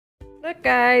Look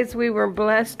guys, we were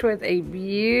blessed with a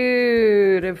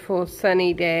beautiful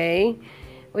sunny day.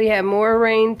 We have more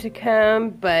rain to come,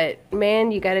 but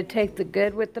man, you got to take the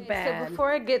good with the bad. So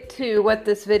before I get to what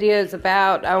this video is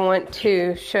about, I want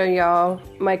to show y'all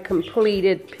my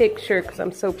completed picture because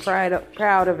I'm so proud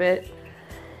of it.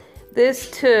 This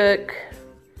took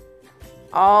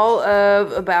all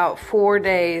of about 4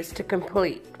 days to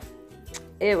complete.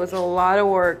 It was a lot of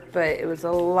work, but it was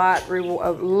a lot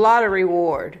of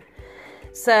reward.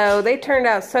 So they turned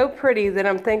out so pretty that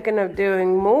I'm thinking of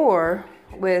doing more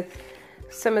with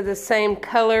some of the same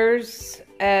colors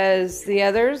as the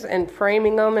others and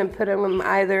framing them and putting them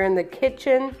either in the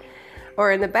kitchen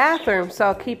or in the bathroom. So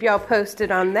I'll keep y'all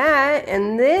posted on that.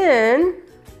 And then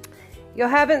you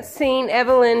haven't seen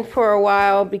Evelyn for a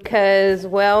while because,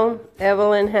 well,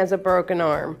 Evelyn has a broken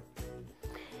arm.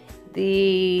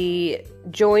 The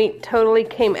joint totally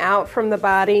came out from the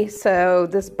body, so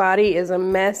this body is a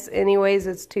mess anyways.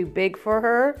 It's too big for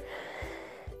her.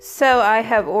 So I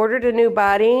have ordered a new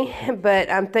body, but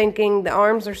I'm thinking the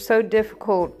arms are so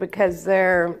difficult because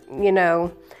they're, you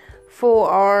know, full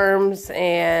arms,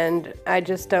 and I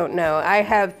just don't know. I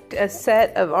have a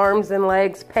set of arms and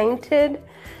legs painted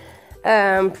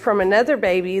from another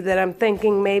baby that I'm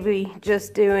thinking maybe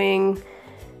just doing,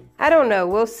 I don't know,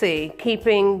 we'll see.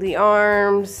 Keeping the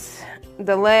arms,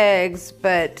 the legs,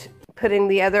 but putting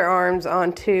the other arms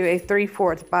onto a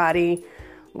 3/4 body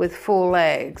with full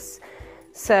legs.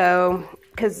 So,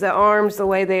 because the arms, the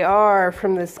way they are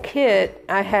from this kit,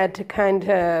 I had to kind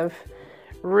of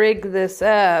rig this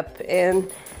up,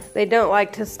 and they don't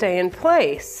like to stay in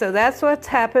place. So that's what's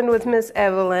happened with Miss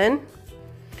Evelyn.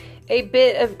 A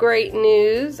bit of great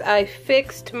news, I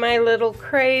fixed my little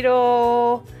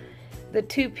cradle. The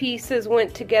two pieces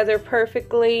went together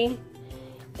perfectly,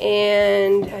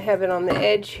 and I have it on the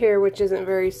edge here, which isn't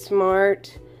very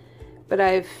smart, but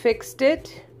I've fixed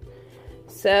it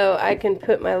so I can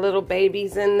put my little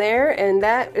babies in there. And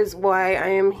that is why I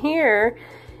am here,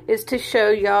 is to show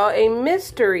y'all a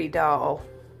mystery doll.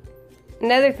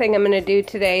 Another thing I'm going to do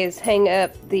today is hang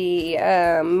up the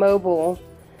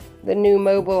new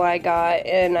mobile I got,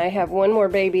 and I have one more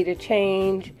baby to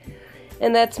change.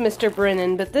 And that's Mr.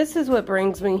 Brennan, but this is what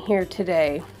brings me here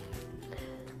today.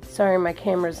 Sorry, my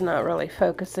camera's not really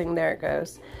focusing. There it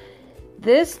goes.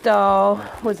 This doll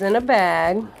was in a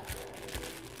bag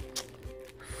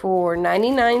for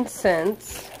 99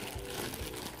 cents.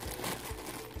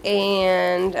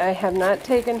 And I have not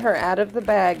taken her out of the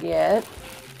bag yet.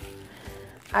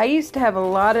 I used to have a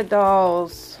lot of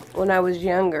dolls when I was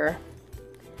younger.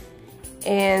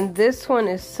 And this one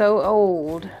is so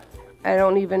old. I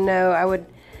don't even know.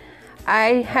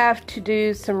 I have to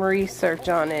do some research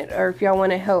on it, or if y'all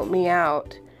want to help me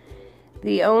out.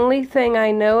 The only thing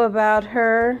I know about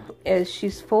her is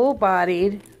she's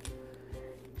full-bodied.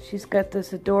 She's got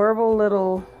this adorable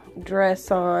little dress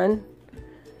on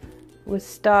with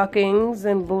stockings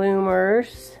and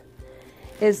bloomers.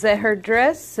 Is that her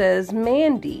dress says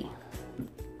Mandy.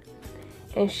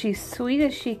 And she's sweet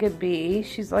as she could be.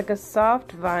 She's like a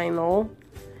soft vinyl.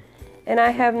 And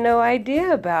I have no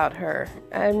idea about her.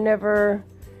 I've never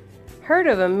heard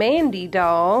of a Mandy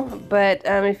doll, but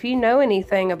if you know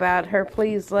anything about her,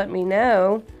 please let me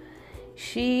know.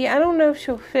 I don't know if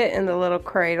she'll fit in the little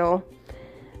cradle,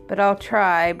 but I'll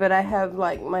try. But I have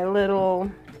like my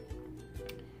little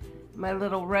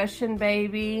Russian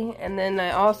baby, and then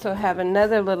I also have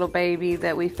another little baby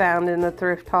that we found in the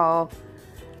thrift haul.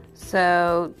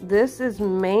 So this is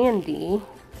Mandy.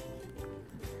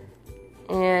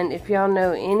 And if y'all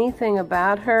know anything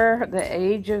about her, the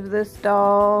age of this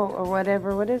doll or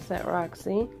whatever, what is that,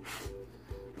 Roxy?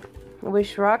 I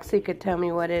wish Roxy could tell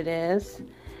me what it is.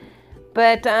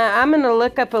 But I'm going to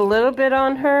look up a little bit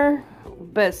on her,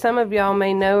 but some of y'all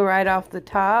may know right off the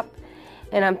top.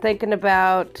 And I'm thinking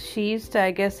about, she used to,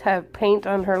 I guess, have paint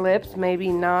on her lips, maybe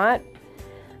not.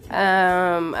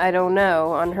 I don't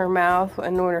know, on her mouth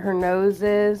and where her nose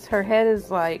is. Her head is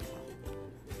like,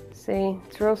 see,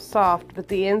 it's real soft, but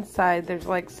the inside there's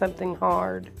like something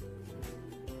hard.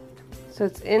 So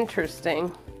it's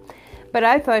interesting. But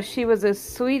I thought she was as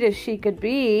sweet as she could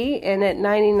be, and at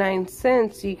 99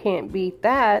 cents you can't beat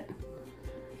that.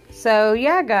 So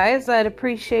yeah, guys, I'd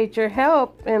appreciate your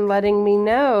help in letting me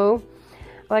know.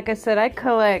 Like I said, I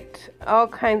collect all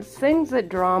kinds of things that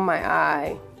draw my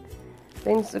eye.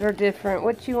 Things that are different.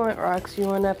 What you want, Rox? You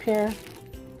want up here?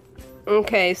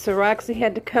 Okay, so Roxy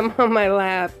had to come on my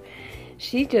lap.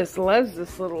 She just loves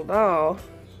this little doll.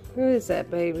 Who is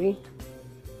that, baby?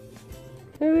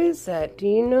 Who is that? Do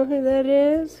you know who that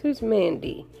is? Who's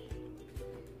Mandy?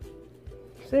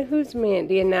 So who's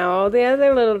Mandy? And now all the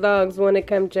other little dogs want to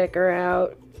come check her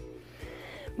out.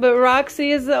 But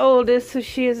Roxy is the oldest, so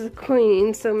she is the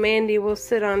queen. So Mandy will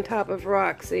sit on top of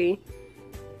Roxy.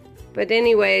 But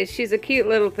anyways, she's a cute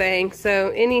little thing.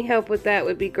 So any help with that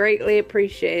would be greatly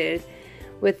appreciated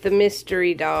with the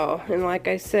mystery doll. And like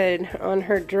I said, on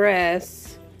her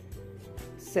dress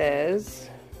says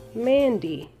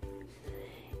Mandy.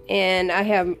 And I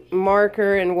have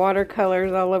marker and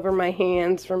watercolors all over my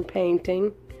hands from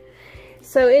painting.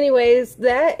 So anyways,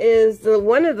 that is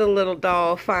one of the little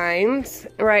doll finds.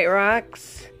 Right,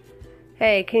 Rox?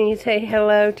 Hey, can you say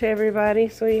hello to everybody,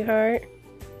 sweetheart?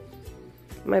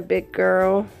 My big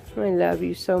girl. I love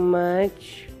you so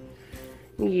much.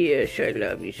 Yes, I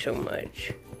love you so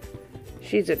much.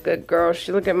 She's a good girl.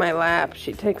 Look at my lap.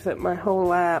 She takes up my whole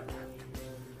lap.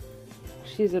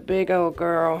 She's a big old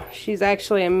girl. She's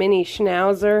actually a mini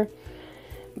schnauzer.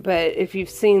 But if you've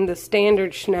seen the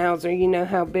standard schnauzer, you know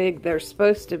how big they're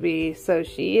supposed to be. So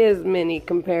she is mini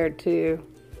compared to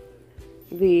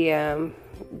the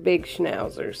big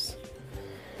schnauzers.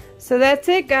 So that's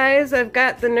it, guys. I've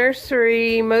got the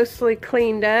nursery mostly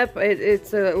cleaned up.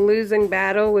 It's a losing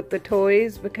battle with the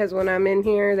toys because when I'm in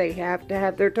here, they have to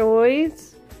have their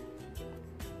toys.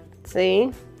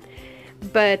 See?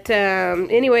 But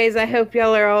anyways, I hope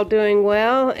y'all are all doing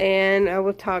well, and I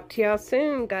will talk to y'all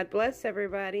soon. God bless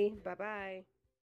everybody. Bye-bye.